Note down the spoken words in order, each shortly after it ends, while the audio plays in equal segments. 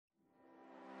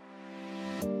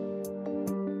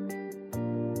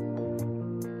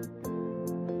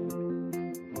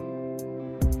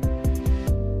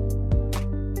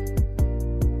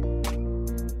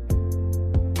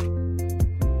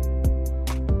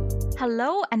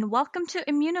Hello and welcome to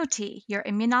ImmunoTea, your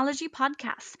immunology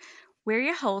podcast. We're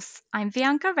your hosts. I'm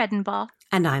Bianca Redenbaugh.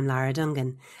 And I'm Lara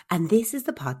Dungan. And this is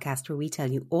the podcast where we tell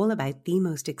you all about the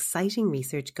most exciting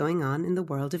research going on in the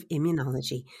world of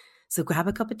immunology. So grab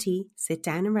a cup of tea, sit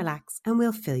down and relax, and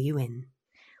we'll fill you in.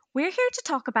 We're here to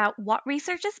talk about what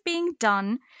research is being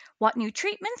done, what new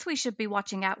treatments we should be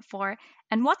watching out for,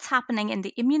 and what's happening in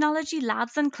the immunology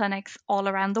labs and clinics all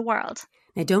around the world.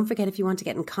 Now, don't forget, if you want to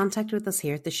get in contact with us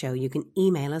here at the show, you can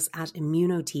email us at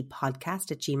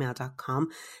immunoteapodcast@gmail.com.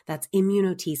 That's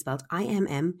ImmunoTea spelled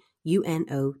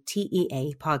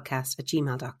ImmunoTea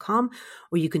podcast@gmail.com.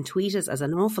 Or you can tweet us, as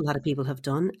an awful lot of people have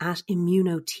done, at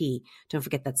ImmunoTea. Don't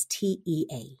forget, that's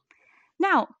TEA.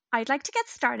 Now, I'd like to get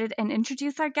started and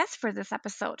introduce our guest for this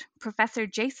episode, Professor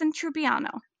Jason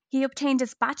Trubiano. He obtained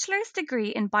his bachelor's degree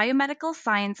in biomedical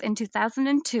science in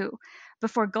 2002,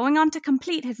 before going on to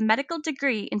complete his medical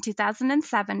degree in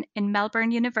 2007 in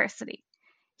Melbourne University.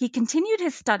 He continued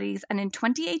his studies and in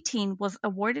 2018 was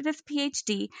awarded his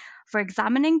PhD for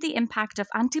examining the impact of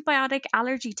antibiotic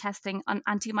allergy testing on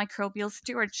antimicrobial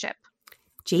stewardship.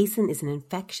 Jason is an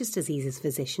infectious diseases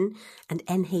physician and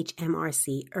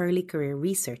NHMRC early career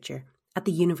researcher at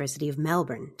the University of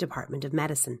Melbourne, Department of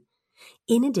Medicine.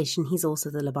 In addition, he's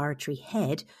also the laboratory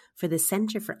head for the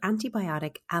Centre for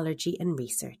Antibiotic Allergy and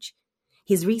Research.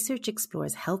 His research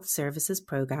explores health services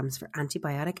programs for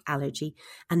antibiotic allergy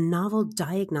and novel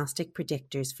diagnostic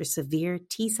predictors for severe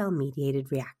T-cell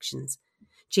mediated reactions.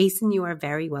 Jason, you are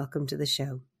very welcome to the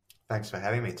show. Thanks for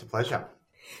having me. It's a pleasure.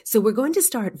 So we're going to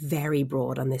start very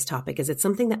broad on this topic, as it's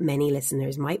something that many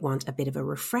listeners might want a bit of a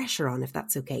refresher on, if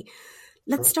that's okay.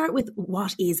 Let's start with,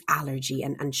 what is allergy,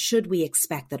 and should we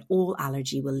expect that all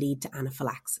allergy will lead to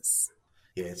anaphylaxis?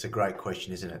 Yeah, it's a great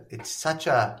question, isn't it? It's such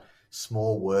a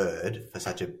small word for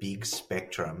such a big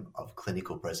spectrum of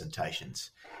clinical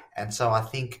presentations. And so I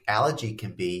think allergy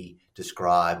can be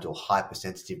described, or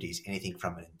hypersensitivity is anything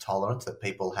from an intolerance that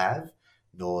people have,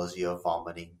 nausea,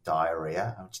 vomiting,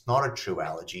 diarrhea. It's not a true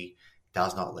allergy,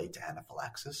 does not lead to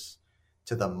anaphylaxis,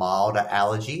 to the milder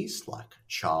allergies like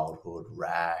childhood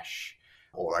rash,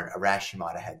 or a rash you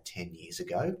might have had 10 years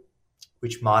ago,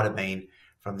 which might have been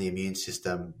from the immune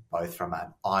system, both from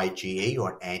an IgE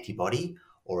or an antibody,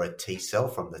 or a T cell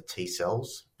from the T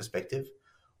cells perspective,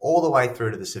 all the way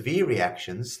through to the severe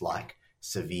reactions like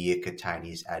severe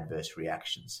cutaneous adverse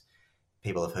reactions.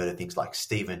 People have heard of things like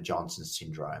Stevens-Johnson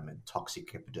syndrome and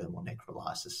toxic epidermal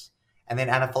necrolysis, and then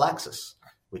anaphylaxis,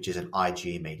 which is an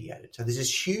IgE mediated. So there's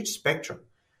this huge spectrum.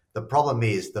 The problem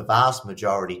is the vast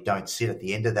majority don't sit at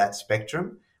the end of that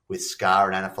spectrum with scar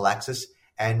and anaphylaxis,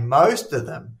 and most of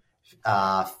them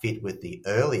fit with the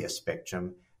earlier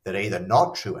spectrum that are either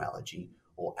not true allergy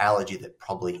or allergy that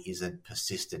probably isn't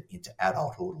persistent into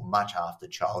adulthood or much after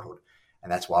childhood.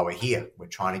 And that's why we're here. We're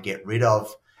trying to get rid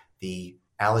of the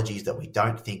allergies that we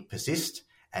don't think persist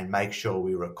and make sure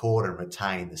we record and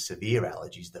retain the severe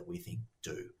allergies that we think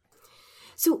do.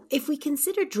 So if we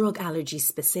consider drug allergies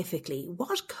specifically,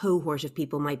 what cohort of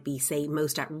people might be, say,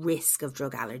 most at risk of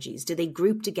drug allergies? Do they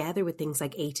group together with things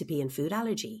like atopy and food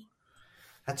allergy?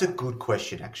 That's a good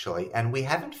question, actually. And we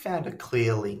haven't found a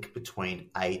clear link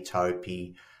between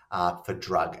atopy for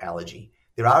drug allergy.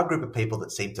 There are a group of people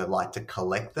that seem to like to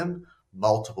collect them,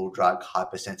 multiple drug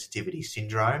hypersensitivity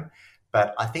syndrome.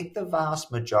 But I think the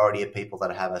vast majority of people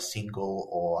that have a single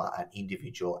or an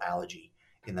individual allergy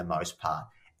in the most part.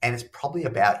 And it's probably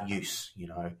about use,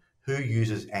 who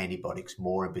uses antibiotics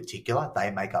more in particular.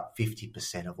 They make up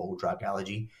 50% of all drug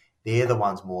allergy. They're the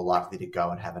ones more likely to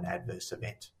go and have an adverse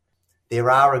event.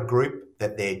 There are a group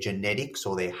that their genetics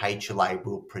or their HLA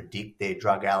will predict their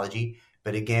drug allergy.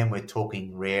 But again, we're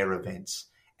talking rare events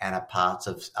and are parts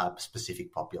of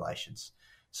specific populations.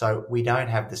 So we don't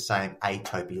have the same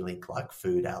atopy link like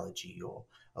food allergy or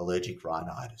allergic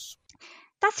rhinitis.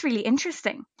 That's really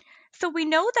interesting. So we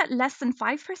know that less than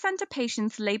 5% of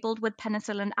patients labelled with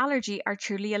penicillin allergy are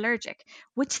truly allergic,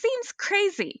 which seems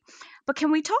crazy. But can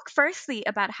we talk firstly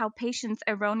about how patients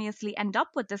erroneously end up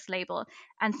with this label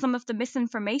and some of the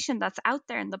misinformation that's out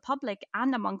there in the public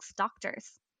and amongst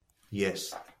doctors?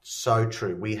 Yes, so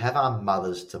true. We have our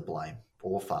mothers to blame,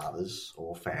 or fathers,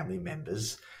 or family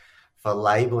members, for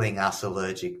labelling us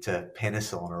allergic to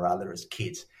penicillin or other as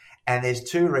kids. And there's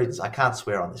two reasons. I can't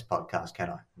swear on this podcast, can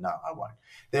I? No, I won't.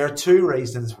 There are two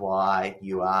reasons why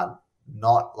you are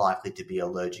not likely to be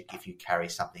allergic if you carry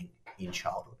something in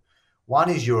childhood. One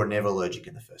is you're never allergic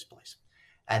in the first place.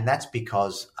 And that's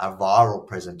because a viral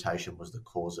presentation was the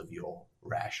cause of your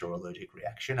rash or allergic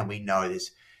reaction. And we know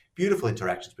there's beautiful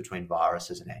interactions between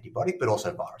viruses and antibiotic, but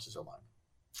also viruses alone.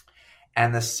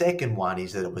 And the second one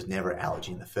is that it was never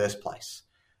allergy in the first place.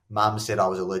 Mum said I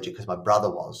was allergic because my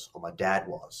brother was, or my dad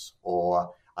was,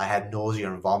 or I had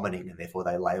nausea and vomiting and therefore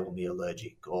they labelled me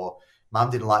allergic, or Mum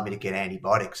didn't like me to get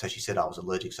antibiotics, so she said I was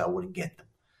allergic so I wouldn't get them.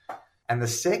 And the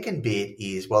second bit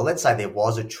is, well, let's say there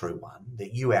was a true one,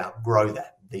 that you outgrow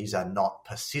that. These are not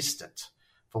persistent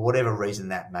for whatever reason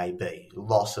that may be,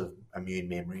 loss of immune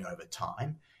memory over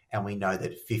time. And we know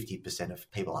that 50% of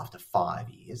people after 5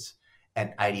 years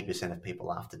and 80% of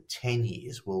people after 10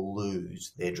 years will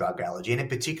lose their drug allergy. And in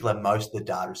particular, most of the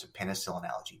data is for penicillin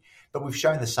allergy. But we've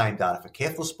shown the same data for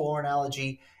cephalosporin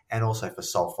allergy and also for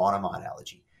sulfonamide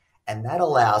allergy. And that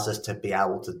allows us to be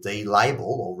able to delabel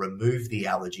or remove the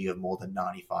allergy of more than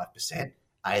 95%.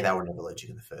 A, they were never allergic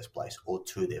in the first place, or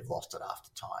two, they've lost it after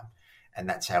time. And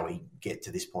that's how we get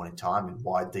to this point in time and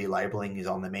why delabeling is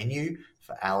on the menu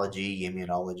for allergy,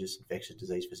 immunologists, infectious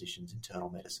disease physicians, internal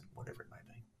medicine, whatever it may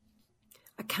be.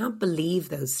 I can't believe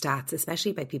those stats,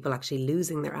 especially about people actually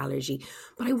losing their allergy.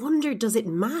 But I wonder, does it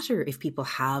matter if people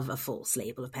have a false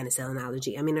label of penicillin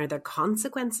allergy? I mean, are there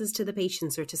consequences to the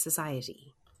patients or to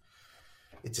society?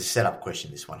 It's a setup question,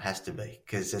 this one has to be,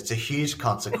 because it's a huge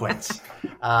consequence.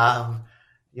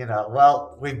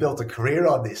 Well, we've built a career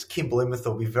on this. Kim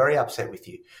Blumenthal will be very upset with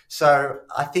you. So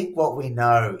I think what we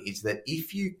know is that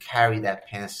if you carry that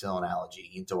penicillin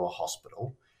allergy into a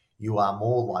hospital, you are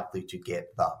more likely to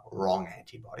get the wrong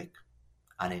antibiotic,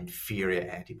 an inferior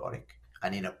antibiotic,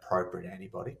 an inappropriate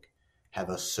antibiotic, have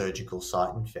a surgical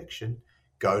site infection,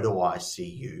 go to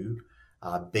ICU,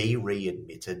 be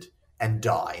readmitted, and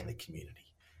die in the community.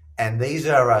 And these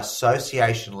are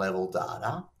association level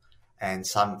data and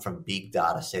some from big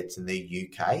data sets in the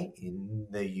UK, in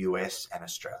the US and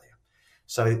Australia.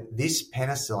 So this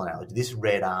penicillin allergy, this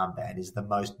red armband, is the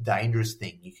most dangerous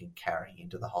thing you can carry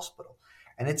into the hospital.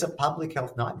 And it's a public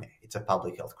health nightmare. It's a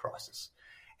public health crisis.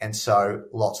 And so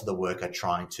lots of the work are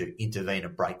trying to intervene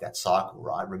and break that cycle,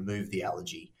 right? Remove the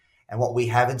allergy. And what we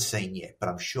haven't seen yet, but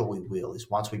I'm sure we will, is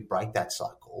once we break that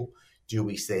cycle, do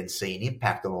we then see an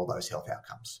impact on all those health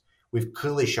outcomes? We've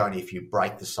clearly shown if you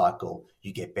break the cycle,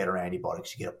 you get better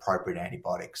antibiotics, you get appropriate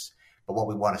antibiotics. But what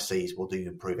we want to see is, well, do you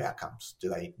improve outcomes? Do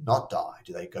they not die?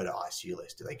 Do they go to ICU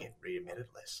less? Do they get readmitted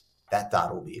less? That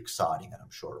data will be exciting and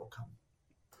I'm sure it will come.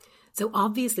 So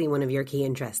obviously one of your key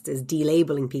interests is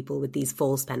delabeling people with these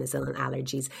false penicillin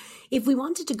allergies. If we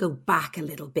wanted to go back a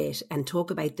little bit and talk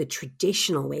about the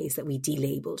traditional ways that we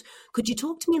delabeled, could you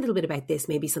talk to me a little bit about this,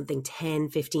 maybe something 10,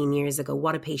 15 years ago,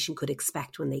 what a patient could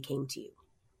expect when they came to you?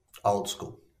 Old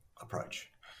school approach.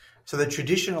 So the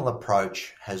traditional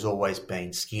approach has always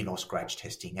been skin or scratch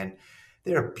testing, and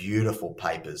there are beautiful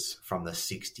papers from the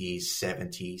 60s,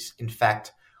 70s. In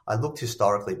fact, I looked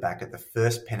historically back at the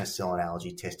first penicillin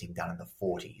allergy testing done in the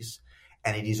 40s,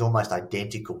 and it is almost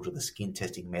identical to the skin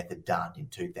testing method done in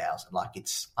 2000. Like,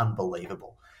 it's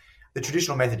unbelievable. The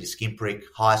traditional method is skin prick,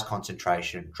 highest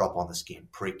concentration, drop on the skin,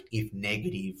 prick. If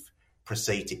negative,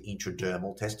 proceed to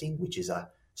intradermal testing, which is a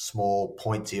small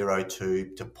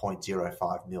 0.02 to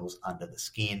 0.05 mils under the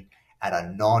skin at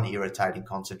a non-irritating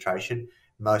concentration.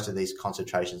 Most of these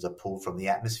concentrations are pulled from the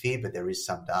atmosphere, but there is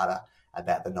some data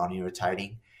about the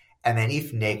non-irritating. And then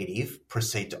if negative,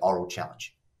 proceed to oral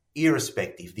challenge.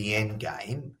 Irrespective, the end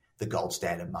game, the gold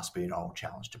standard must be an oral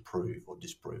challenge to prove or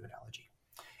disprove an allergy.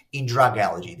 In drug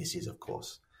allergy, this is, of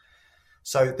course.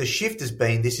 So the shift has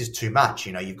been, this is too much.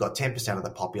 You've got 10% of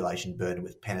the population burdened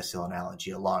with penicillin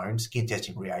allergy alone. Skin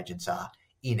testing reagents are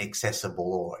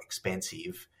inaccessible or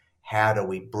expensive. How do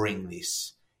we bring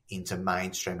this into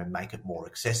mainstream and make it more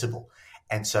accessible?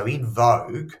 And so in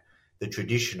vogue, the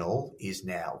traditional is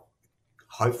now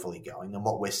hopefully going, and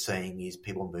what we're seeing is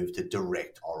people move to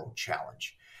direct oral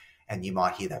challenge. And you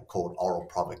might hear that called oral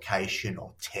provocation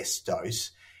or test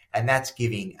dose, and that's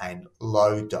giving a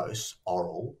low dose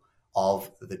oral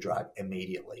of the drug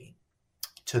immediately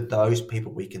to those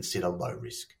people we consider low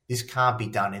risk. This can't be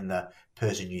done in the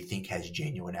person you think has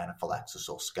genuine anaphylaxis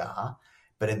or scar,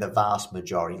 but in the vast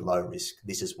majority low risk,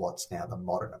 this is what's now the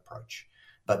modern approach.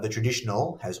 But the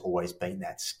traditional has always been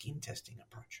that skin testing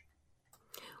approach.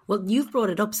 Well, you've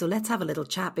brought it up, so let's have a little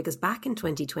chat, because back in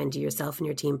 2020, yourself and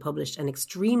your team published an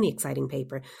extremely exciting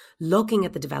paper looking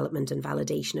at the development and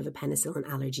validation of a penicillin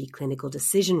allergy clinical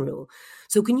decision rule.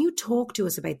 So can you talk to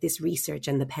us about this research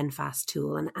and the PenFast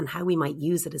tool and how we might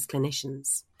use it as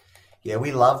clinicians? Yeah,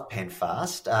 we love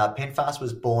PenFast. PenFast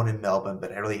was born in Melbourne,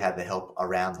 but it really had the help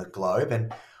around the globe.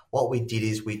 And what we did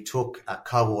is we took a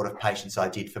cohort of patients I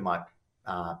did for my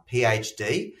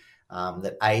PhD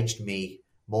that aged me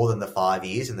more than the 5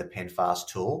 years in the PenFast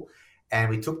tool. And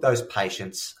we took those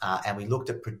patients and we looked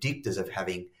at predictors of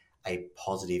having a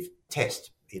positive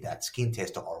test, be that skin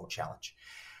test or oral challenge.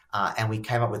 And we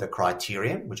came up with a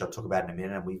criterion, which I'll talk about in a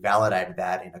minute, and we validated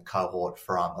that in a cohort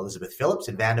from Elizabeth Phillips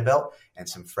in Vanderbilt and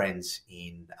some friends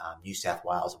in New South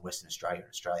Wales and Western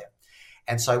Australia.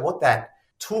 And so what that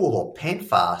tool or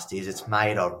PenFast is, it's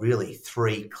made of really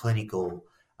 3 clinical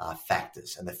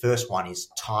factors. And the first one is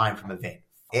time from event.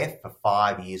 F for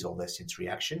 5 years or less since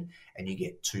reaction, and you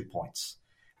get 2 points.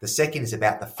 The second is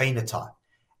about the phenotype.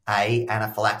 A,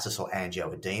 anaphylaxis or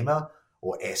angioedema,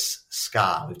 or S,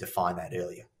 scar. We've defined that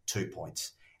earlier, 2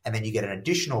 points. And then you get an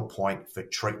additional point for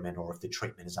treatment or if the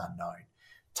treatment is unknown.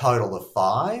 Total of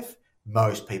 5.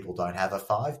 Most people don't have a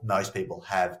 5. Most people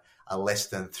have a less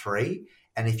than 3.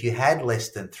 And if you had less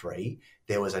than 3,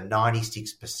 there was a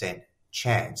 96%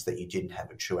 chance that you didn't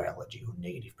have a true allergy or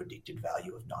negative predicted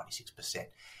value of 96%.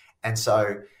 And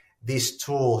so this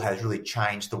tool has really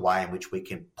changed the way in which we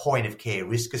can point of care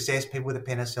risk assess people with a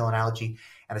penicillin allergy.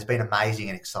 And it's been amazing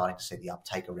and exciting to see the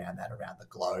uptake around that around the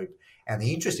globe. And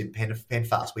the interest in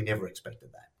PenFast, we never expected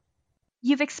that.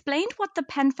 You've explained what the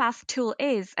PenFast tool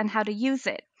is and how to use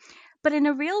it. But in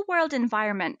a real-world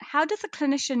environment, how does a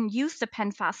clinician use the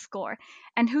PenFast score,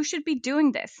 and who should be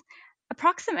doing this?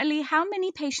 Approximately how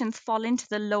many patients fall into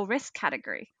the low-risk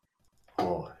category?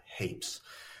 Oh, heaps.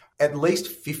 At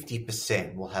least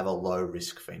 50% will have a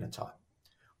low-risk phenotype.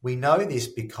 We know this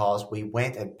because we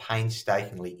went and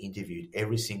painstakingly interviewed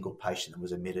every single patient that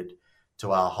was admitted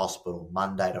to our hospital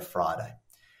Monday to Friday.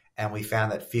 And we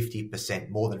found that 50%,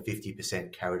 more than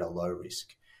 50% carried a low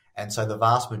risk. And so the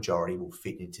vast majority will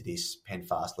fit into this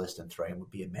PenFast less than 3 and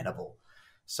would be amenable.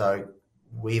 So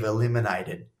we've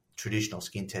eliminated traditional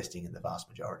skin testing in the vast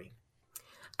majority.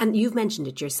 And you've mentioned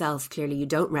it yourself. Clearly, you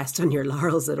don't rest on your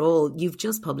laurels at all. You've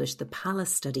just published the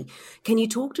PALACE study. Can you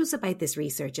talk to us about this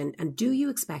research and do you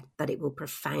expect that it will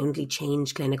profoundly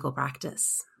change clinical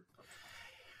practice?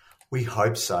 We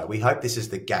hope so. We hope this is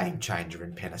the game changer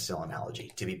in penicillin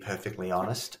allergy, to be perfectly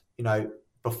honest. You know,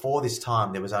 before this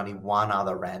time, there was only one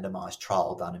other randomized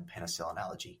trial done in penicillin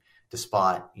allergy,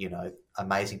 despite,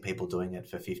 amazing people doing it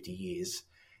for 50 years.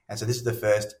 And so this is the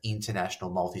first international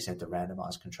multi-center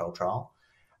randomized control trial.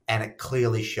 And it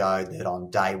clearly showed that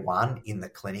on day 1 in the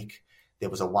clinic, there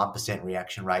was a 1%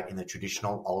 reaction rate in the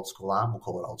traditional old school arm, we'll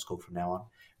call it old school from now on,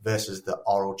 versus the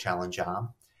oral challenge arm.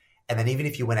 And then even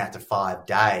if you went out to 5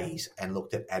 days and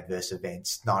looked at adverse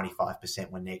events,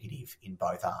 95% were negative in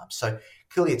both arms. So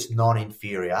clearly it's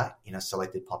non-inferior in a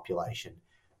selected population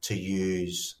to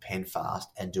use PenFast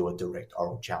and do a direct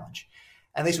oral challenge.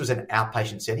 And this was an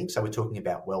outpatient setting, so we're talking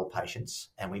about well patients,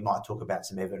 and we might talk about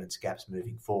some evidence gaps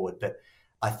moving forward. But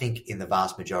I think in the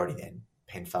vast majority then,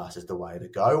 PenFast is the way to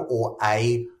go, or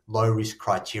a low-risk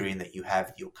criterion that you have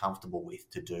that you're comfortable with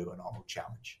to do an oral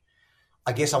challenge.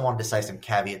 I guess I wanted to say some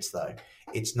caveats, though.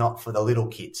 It's not for the little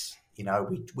kids.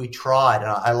 We tried,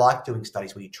 and I like doing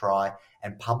studies where you try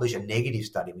and publish a negative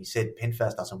study. We said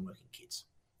PenFast doesn't work in kids.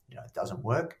 It doesn't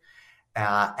work.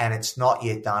 And it's not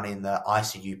yet done in the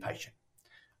ICU patient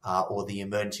or the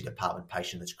emergency department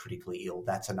patient that's critically ill.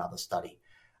 That's another study.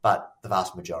 But the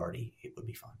vast majority, it would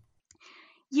be fine.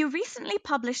 You recently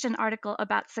published an article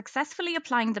about successfully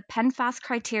applying the PenFast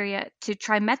criteria to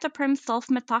trimethoprim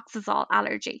sulfamethoxazole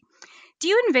allergy. Do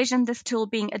you envision this tool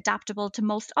being adaptable to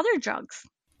most other drugs?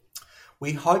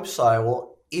 We hope so,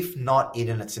 or if not in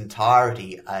its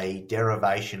entirety, a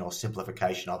derivation or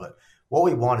simplification of it. What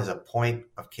we want is a point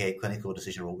of care clinical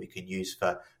decision rule we can use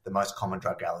for the most common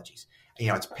drug allergies.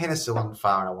 It's penicillin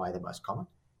far and away the most common.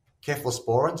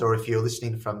 Cephalosporins, or if you're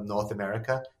listening from North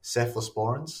America,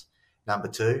 cephalosporins, number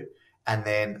 2, and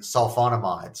then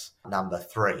sulfonamides, number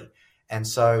 3. And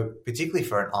so particularly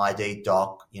for an ID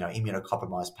doc,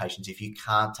 immunocompromised patients, if you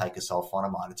can't take a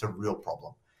sulfonamide, it's a real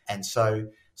problem. And so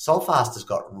Sulfast has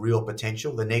got real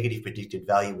potential. The negative predicted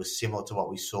value was similar to what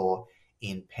we saw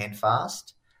in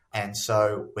PenFast. And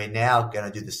so we're now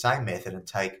going to do the same method and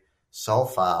take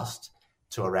Sulfast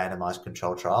to a randomized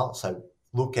control trial. So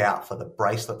look out for the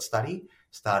bracelet study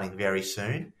starting very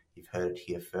soon. You've heard it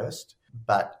here first.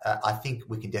 But I think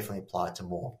we can definitely apply it to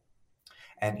more.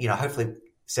 And, hopefully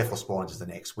cephalosporins is the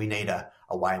next. We need a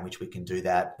way in which we can do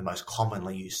that, the most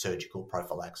commonly used surgical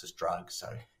prophylaxis drug. So,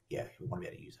 yeah, we want to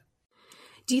be able to use it.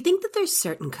 Do you think that there's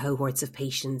certain cohorts of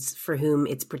patients for whom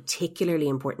it's particularly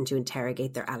important to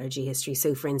interrogate their allergy history?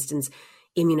 So, for instance,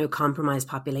 immunocompromised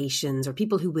populations or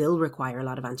people who will require a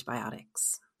lot of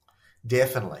antibiotics?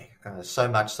 Definitely. So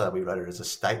much so we wrote it as a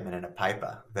statement in a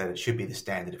paper that it should be the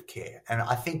standard of care. And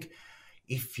I think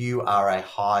if you are a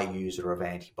high user of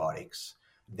antibiotics,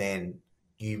 then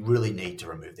you really need to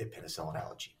remove their penicillin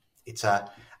allergy. It's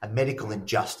a medical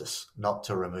injustice not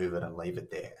to remove it and leave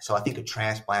it there. So I think a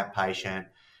transplant patient,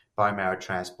 bone marrow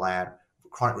transplant,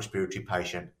 chronic respiratory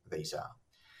patient, these are.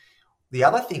 The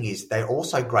other thing is they're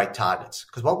also great targets,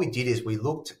 because what we did is we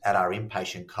looked at our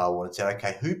inpatient cohort and said,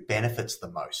 okay, who benefits the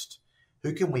most?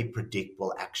 Who can we predict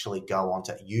will actually go on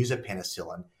to use a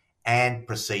penicillin and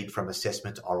proceed from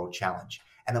assessment to oral challenge?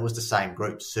 And it was the same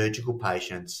group: surgical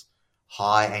patients,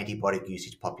 high antibiotic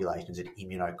usage populations, and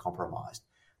immunocompromised.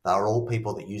 They were all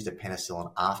people that used a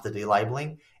penicillin after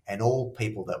delabeling, and all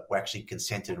people that were actually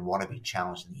consented and want to be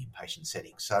challenged in the inpatient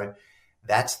setting. So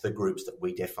that's the groups that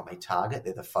we definitely target.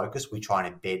 They're the focus. We try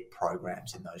and embed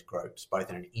programs in those groups,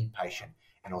 both in an inpatient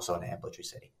and also an ambulatory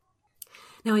setting.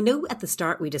 Now, I know at the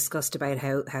start we discussed about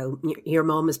how your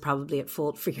mum is probably at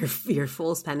fault for your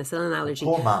false penicillin allergy.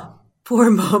 Poor mum. Poor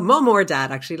mum or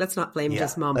dad, actually. Let's not blame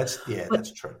just mum. That's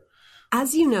true.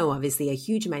 As you know, obviously, a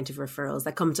huge amount of referrals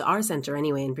that come to our centre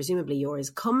anyway, and presumably yours,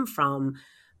 come from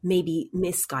maybe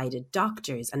misguided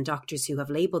doctors and doctors who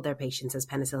have labelled their patients as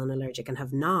penicillin allergic and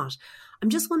have not. I'm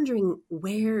just wondering,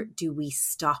 where do we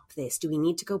stop this? Do we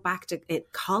need to go back to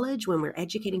college when we're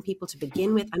educating people to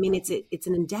begin with? I mean, it's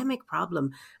an endemic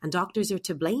problem and doctors are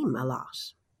to blame a lot.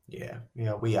 Yeah,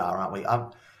 we are, aren't we?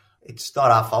 It's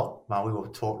not our fault. Well, we were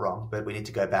taught wrong, but we need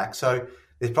to go back. So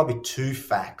there's probably two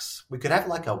facts. We could have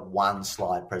like a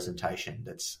one-slide presentation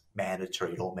that's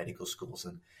mandatory at all medical schools,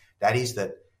 and that is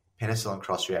that penicillin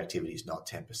cross-reactivity is not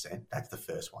 10%. That's the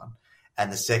first one.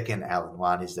 And the second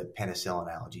one is that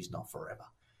penicillin allergy is not forever.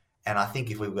 And I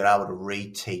think if we were able to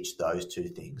reteach those two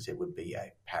things, it would be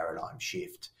a paradigm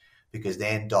shift, because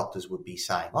then doctors would be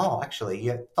saying, oh, actually,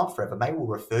 yeah, not forever. Maybe we'll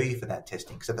refer you for that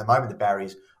testing. Because at the moment, the barrier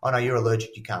is, oh, no, you're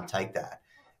allergic, you can't take that.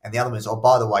 And the other one is, oh,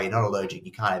 by the way, you're not allergic,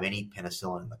 you can't have any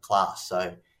penicillin in the class.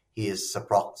 So here's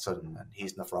ciprofloxacin, and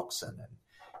here's naproxen, and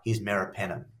here's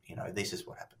meropenem. This is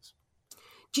what happens.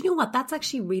 Do you know what? That's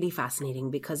actually really fascinating,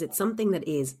 because it's something that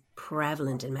is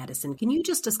prevalent in medicine. Can you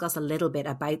just discuss a little bit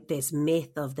about this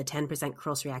myth of the 10%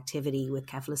 cross-reactivity with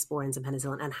cephalosporins and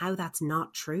penicillin and how that's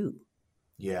not true?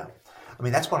 Yeah. I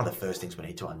mean, that's one of the first things we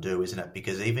need to undo, isn't it?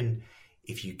 Because even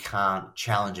if you can't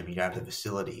challenge them, you don't have the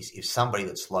facilities. If somebody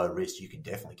that's low risk, you can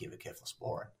definitely give a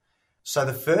cephalosporin. So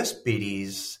the first bit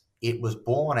is it was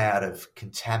born out of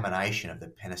contamination of the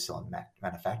penicillin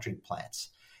manufacturing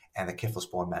plants and the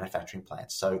cephalosporin manufacturing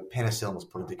plants. So penicillin was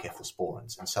put into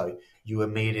cephalosporins, and so you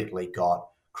immediately got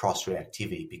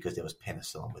cross-reactivity because there was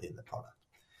penicillin within the product.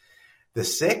 The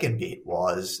second bit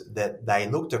was that they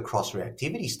looked at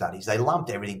cross-reactivity studies. They lumped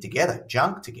everything together,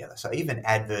 junk together. So even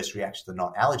adverse reactions to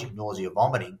non-allergy, nausea,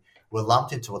 vomiting, were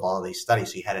lumped into a lot of these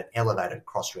studies. So you had an elevated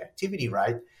cross-reactivity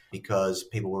rate because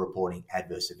people were reporting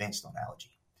adverse events,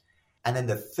 non-allergy. And then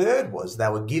the third was they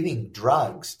were giving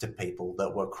drugs to people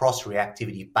that were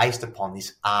cross-reactivity based upon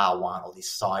this R1 or this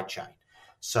side chain.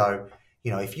 So,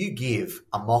 if you give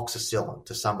amoxicillin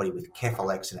to somebody with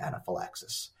cephalexin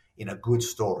anaphylaxis in a good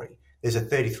story, there's a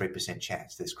 33%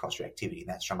 chance there's cross-reactivity, and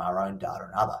that's from our own data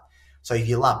and other. So if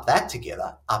you lump that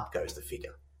together, up goes the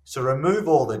figure. So remove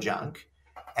all the junk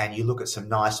and you look at some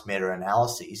nice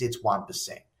meta-analyses, it's 1%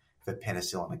 for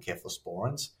penicillin and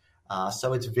cephalosporins.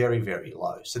 So it's very, very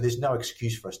low. So there's no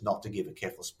excuse for us not to give a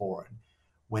cephalosporin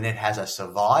when it has a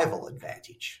survival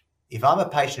advantage. If I'm a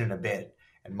patient in a bed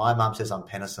and my mum says I'm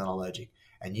penicillin allergic,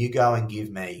 and you go and give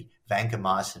me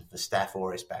vancomycin for Staph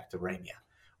aureus bacteremia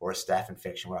or a staph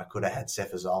infection where I could have had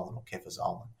cefazolin or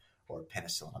cefazolin or a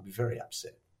penicillin, I'd be very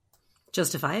upset.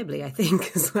 Justifiably, I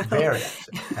think, as well. Very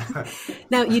upset.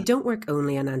 Now, you don't work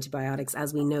only on antibiotics,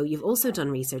 as we know. You've also done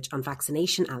research on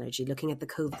vaccination allergy, looking at the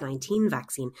COVID-19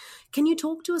 vaccine. Can you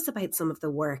talk to us about some of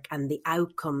the work and the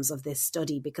outcomes of this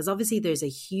study? Because obviously there's a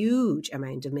huge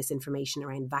amount of misinformation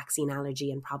around vaccine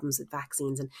allergy and problems with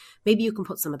vaccines, and maybe you can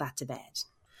put some of that to bed.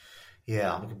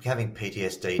 Yeah, I'm having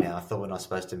PTSD now. I thought we're not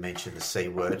supposed to mention the C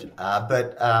word.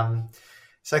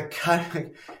 So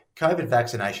COVID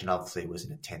vaccination obviously was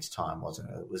an intense time, wasn't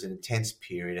it? It was an intense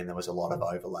period, and there was a lot of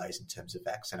overlays in terms of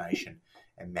vaccination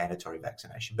and mandatory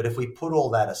vaccination. But if we put all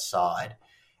that aside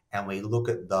and we look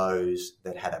at those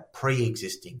that had a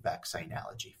pre-existing vaccine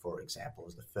allergy, for example,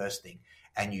 as the first thing,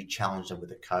 and you challenge them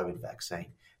with a COVID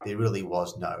vaccine, there really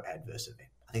was no adverse event.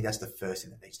 I think that's the first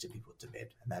thing that needs to be put to bed,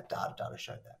 and that data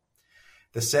showed that.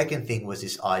 The second thing was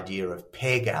this idea of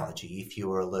PEG allergy, if you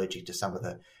were allergic to some of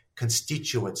the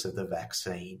constituents of the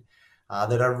vaccine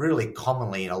that are really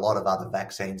commonly in a lot of other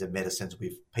vaccines and medicines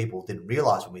people didn't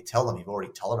realise when we tell them you've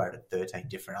already tolerated 13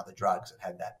 different other drugs that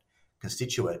had that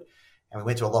constituent. And we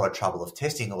went to a lot of trouble of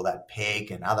testing all that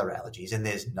PEG and other allergies, and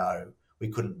we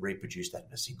couldn't reproduce that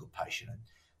in a single patient. And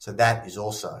so that is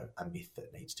also a myth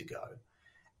that needs to go.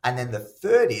 And then the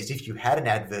third is if you had an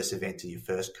adverse event to your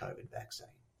first COVID vaccine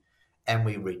and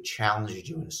we re-challenged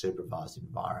you in a supervised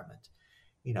environment,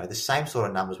 the same sort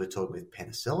of numbers we're talking with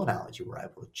penicillin allergy, were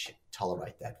able to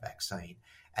tolerate that vaccine.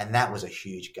 And that was a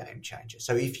huge game changer.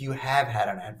 So if you have had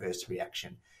an adverse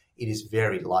reaction, it is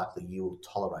very likely you will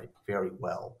tolerate very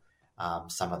well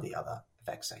some of the other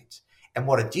vaccines. And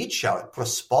what it did show, it put a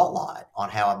spotlight on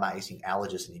how amazing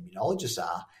allergists and immunologists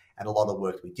are, and a lot of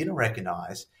work we didn't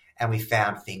recognise. And we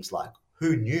found things like,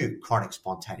 who knew chronic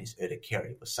spontaneous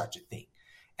urticaria was such a thing,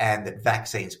 and that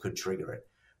vaccines could trigger it?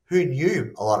 Who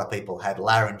knew a lot of people had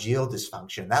laryngeal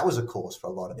dysfunction? That was a cause for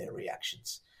a lot of their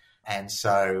reactions. And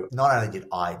so not only did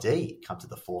ID come to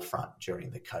the forefront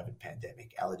during the COVID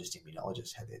pandemic, allergists,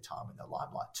 immunologists had their time in the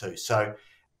limelight too. So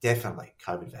definitely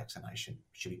COVID vaccination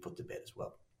should be put to bed as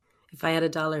well. If I had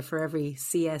 $1 for every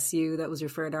CSU that was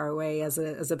referred our way as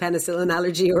a penicillin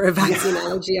allergy or a vaccine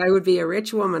allergy, I would be a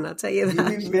rich woman, I'll tell you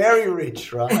that. You'd be very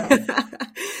rich, right?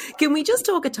 Can we just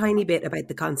talk a tiny bit about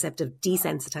the concept of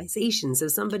desensitization? So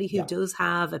somebody who does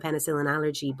have a penicillin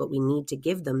allergy, but we need to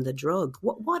give them the drug.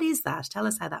 What is that? Tell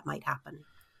us how that might happen.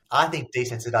 I think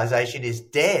desensitization is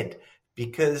dead,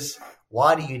 because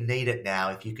why do you need it now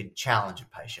if you can challenge a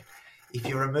patient? If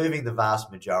you're removing the vast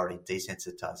majority,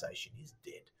 desensitization is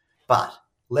dead. But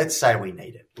let's say we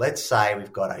need it. Let's say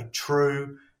we've got a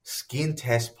true skin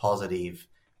test positive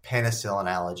penicillin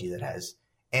allergy that has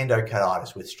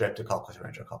endocarditis with streptococcus or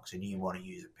enterococcus, and you want to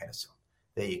use a penicillin.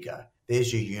 There you go.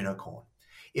 There's your unicorn.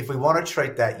 If we want to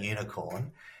treat that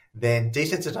unicorn, then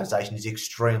desensitization is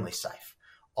extremely safe.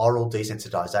 Oral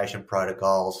desensitization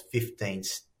protocols,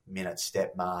 15-minute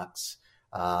step marks,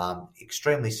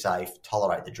 extremely safe,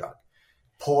 tolerate the drug.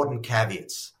 Important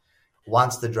caveats.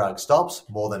 Once the drug stops,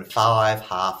 more than 5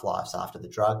 half-lives after the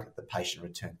drug, the patient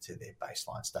returns to their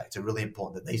baseline state. So really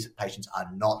important that these patients are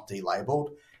not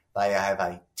delabeled. They have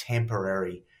a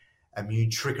temporary immune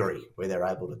trickery where they're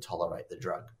able to tolerate the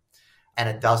drug. And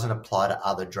it doesn't apply to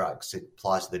other drugs. It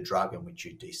applies to the drug in which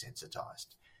you desensitized.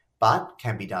 But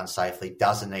can be done safely,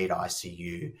 doesn't need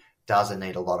ICU, doesn't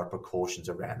need a lot of precautions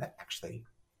around that. Actually,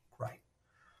 great.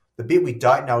 The bit we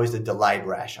don't know is the delayed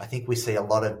rash. I think we see a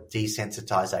lot of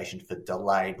desensitization for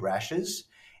delayed rashes.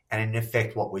 And in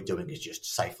effect, what we're doing is just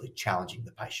safely challenging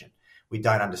the patient. We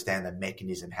don't understand the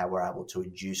mechanism, how we're able to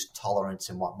induce tolerance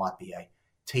in what might be a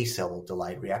T-cell or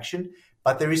delayed reaction.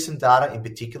 But there is some data in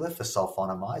particular for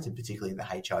sulfonamides, and particularly in the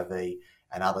HIV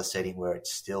and other setting where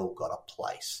it's still got a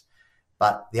place.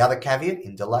 But the other caveat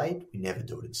in delayed, we never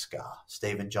do it in SCAR.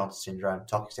 Stevens-Johnson syndrome,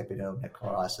 toxic epidermal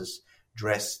necrosis,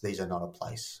 DRESS, these are not a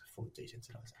place for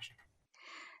desensitization.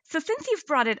 So since you've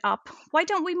brought it up, why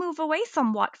don't we move away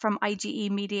somewhat from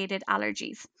IgE-mediated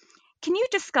allergies? Can you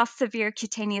discuss severe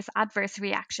cutaneous adverse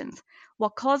reactions?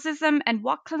 What causes them, and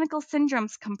what clinical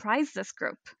syndromes comprise this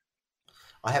group?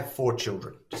 I have 4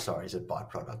 children, as a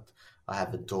byproduct. I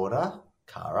have a daughter,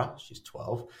 Cara, she's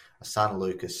 12, a son,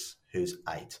 Lucas, who's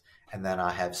 8, and then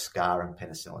I have SCAR and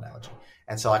penicillin allergy.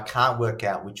 And so I can't work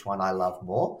out which one I love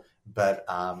more, but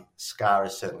SCAR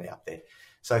is certainly up there.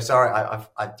 So sorry,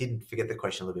 I didn't forget the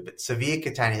question a little bit, but severe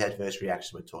cutaneous adverse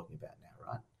reactions we're talking about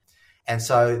now, right? And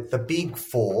so the big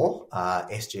 4 are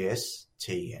SGS,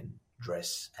 TN,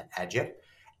 DRESS, and AGIP.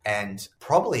 And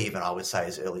probably even, I would say,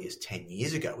 as early as 10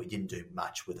 years ago, we didn't do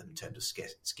much with them in terms of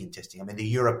skin testing. I mean, the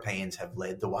Europeans have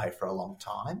led the way for a long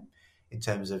time in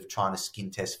terms of trying to skin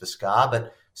test for SCAR,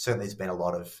 but certainly there's been a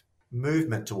lot of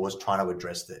movement towards trying to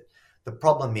address that. The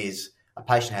problem is a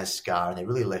patient has SCAR and they're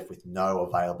really left with no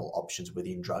available options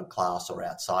within drug class or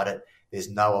outside it. There's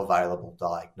no available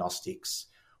diagnostics.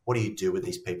 What do you do with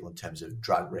these people in terms of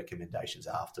drug recommendations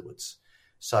afterwards?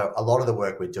 So a lot of the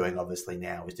work we're doing obviously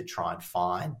now is to try and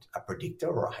find a predictor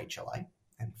or a HLA.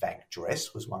 In fact,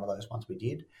 DRESS was one of those ones we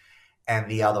did. And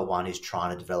the other one is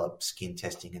trying to develop skin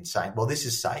testing and saying, well, this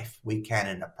is safe. We can,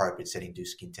 in an appropriate setting, do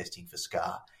skin testing for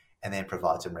SCAR, and then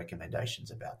provide some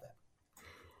recommendations about that.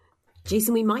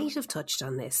 Jason, we might have touched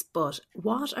on this, but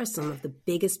what are some of the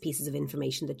biggest pieces of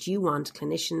information that you want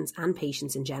clinicians and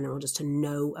patients in general just to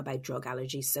know about drug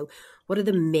allergies? So what are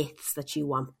the myths that you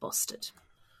want busted?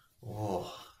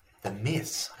 Oh, the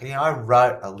myths. I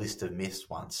wrote a list of myths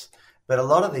once, but a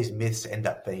lot of these myths end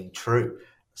up being true.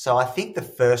 So I think the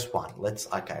first one,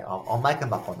 I'll make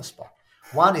them up on the spot.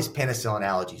 One is penicillin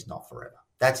allergy is not forever.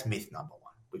 That's myth number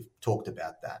 1. We've talked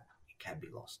about that. It can be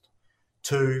lost.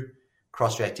 2,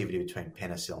 cross-reactivity between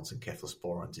penicillins and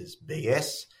cephalosporins is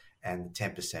BS, and the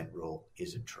 10% rule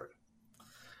isn't true.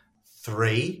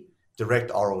 3,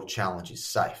 direct oral challenge is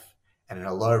safe, and in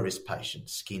a low-risk patient,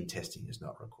 skin testing is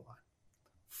not required.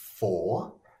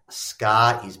 4,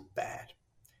 SCAR is bad.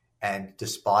 And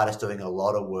despite us doing a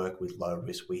lot of work with low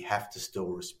risk, we have to still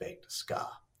respect SCAR.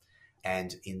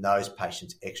 And in those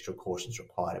patients, extra caution is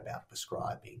required about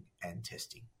prescribing and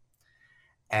testing.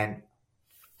 And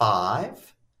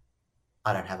 5,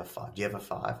 I don't have a 5. Do you have a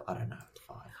 5? I don't know.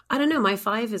 5. I don't know. My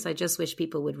 5 is I just wish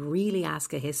people would really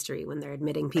ask a history when they're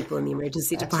admitting people in the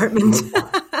emergency department.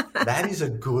 That is a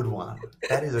good one.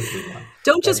 That is a good one.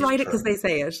 Don't just write it because they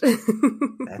say it.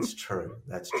 That's true.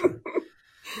 That's true.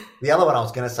 The other one I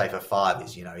was going to say for 5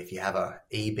 is, if you have a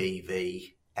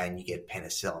EBV and you get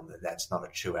penicillin, that's not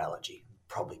a true allergy.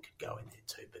 Probably could go in there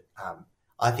too. But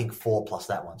I think 4 plus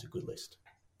that one's a good list.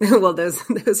 Well, those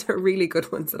are really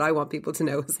good ones that I want people to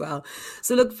know as well.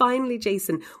 So look, finally,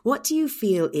 Jason, what do you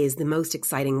feel is the most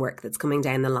exciting work that's coming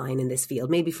down the line in this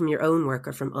field, maybe from your own work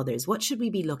or from others? What should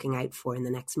we be looking out for in the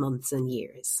next months and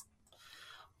years?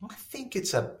 I think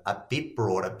it's a bit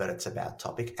broader, but it's about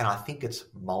topic. And I think it's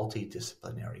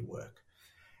multidisciplinary work.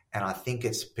 And I think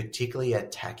it's particularly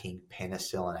attacking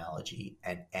penicillin allergy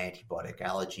and antibiotic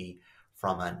allergy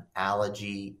from an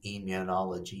allergy,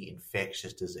 immunology,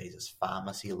 infectious diseases,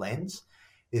 pharmacy lens.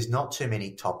 There's not too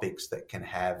many topics that can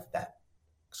have that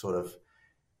sort of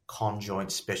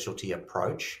conjoint specialty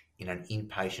approach in an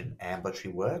inpatient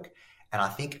ambulatory work. And I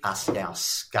think us now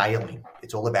scaling,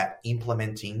 it's all about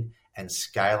implementing and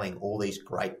scaling all these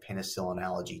great penicillin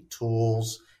allergy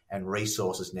tools and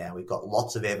resources now. We've got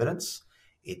lots of evidence.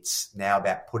 It's now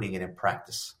about putting it in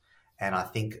practice. And I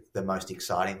think the most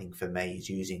exciting thing for me is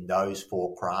using those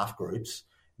 4 craft groups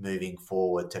moving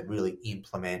forward to really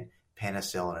implement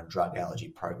penicillin and drug allergy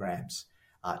programs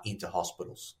into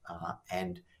hospitals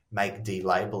and make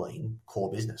delabeling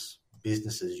core business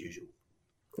as usual.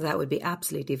 That would be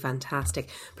absolutely fantastic.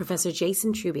 Professor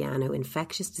Jason Trubiano,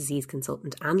 Infectious Disease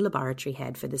Consultant and Laboratory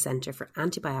Head for the Centre for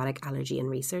Antibiotic Allergy and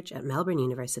Research at Melbourne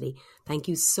University, thank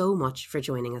you so much for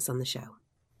joining us on the show.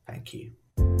 Thank you.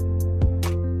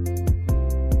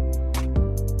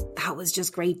 That was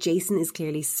just great. Jason is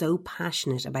clearly so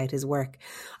passionate about his work.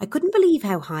 I couldn't believe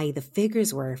how high the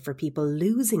figures were for people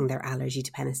losing their allergy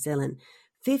to penicillin.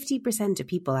 50% of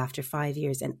people after 5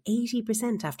 years and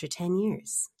 80% after 10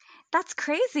 years. That's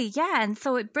crazy, yeah. And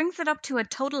so it brings it up to a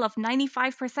total of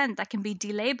 95% that can be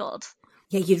delabeled.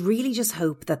 Yeah, you'd really just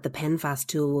hope that the PenFast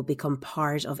tool will become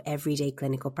part of everyday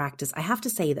clinical practice. I have to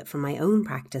say that from my own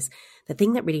practice, the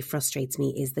thing that really frustrates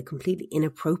me is the completely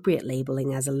inappropriate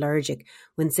labelling as allergic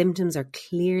when symptoms are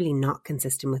clearly not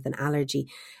consistent with an allergy.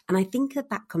 And I think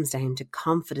that comes down to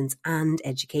confidence and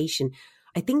education.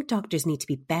 I think doctors need to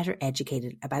be better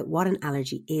educated about what an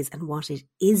allergy is and what it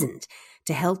isn't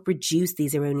to help reduce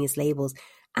these erroneous labels.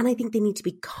 And I think they need to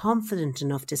be confident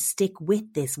enough to stick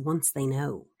with this once they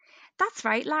know. That's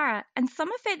right, Lara. And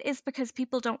some of it is because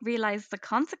people don't realise the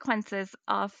consequences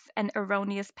of an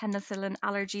erroneous penicillin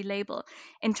allergy label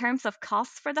in terms of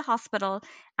costs for the hospital,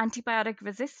 antibiotic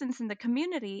resistance in the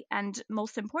community, and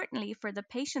most importantly for the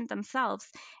patient themselves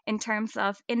in terms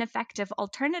of ineffective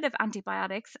alternative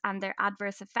antibiotics and their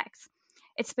adverse effects.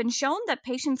 It's been shown that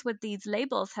patients with these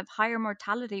labels have higher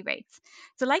mortality rates.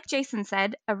 So like Jason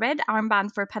said, a red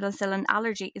armband for penicillin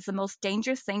allergy is the most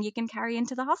dangerous thing you can carry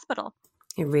into the hospital.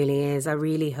 It really is. I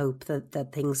really hope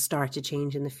that things start to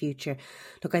change in the future.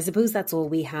 Look, I suppose that's all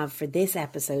we have for this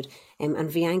episode.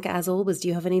 And Bianca, as always, do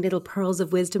you have any little pearls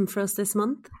of wisdom for us this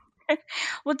month?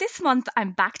 Well, this month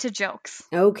I'm back to jokes.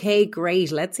 Okay,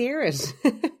 great. Let's hear it.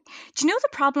 Do you know the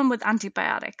problem with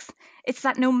antibiotics? It's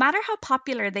that no matter how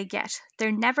popular they get,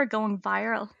 they're never going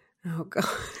viral. Oh, God.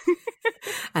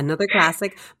 Another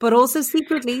classic, but also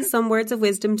secretly some words of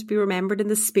wisdom to be remembered in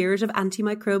the spirit of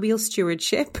antimicrobial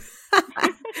stewardship.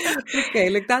 Okay,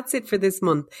 look, that's it for this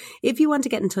month. If you want to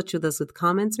get in touch with us with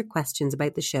comments or questions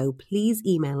about the show, please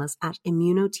email us at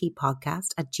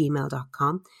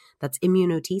immunoteapodcast@gmail.com. That's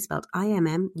ImmunoTea, spelled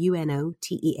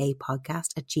IMMUNOTEA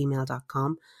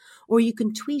podcast@gmail.com. Or you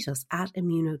can tweet us at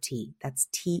ImmunoTea, that's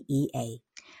TEA.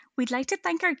 We'd like to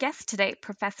thank our guest today,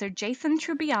 Professor Jason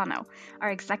Trubiano,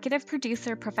 our executive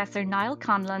producer, Professor Niall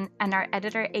Conlon, and our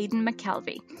editor, Aidan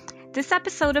McKelvey. This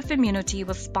episode of ImmunoTea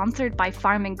was sponsored by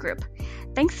Farming Group.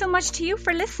 Thanks so much to you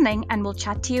for listening, and we'll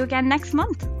chat to you again next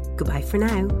month. Goodbye for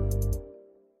now.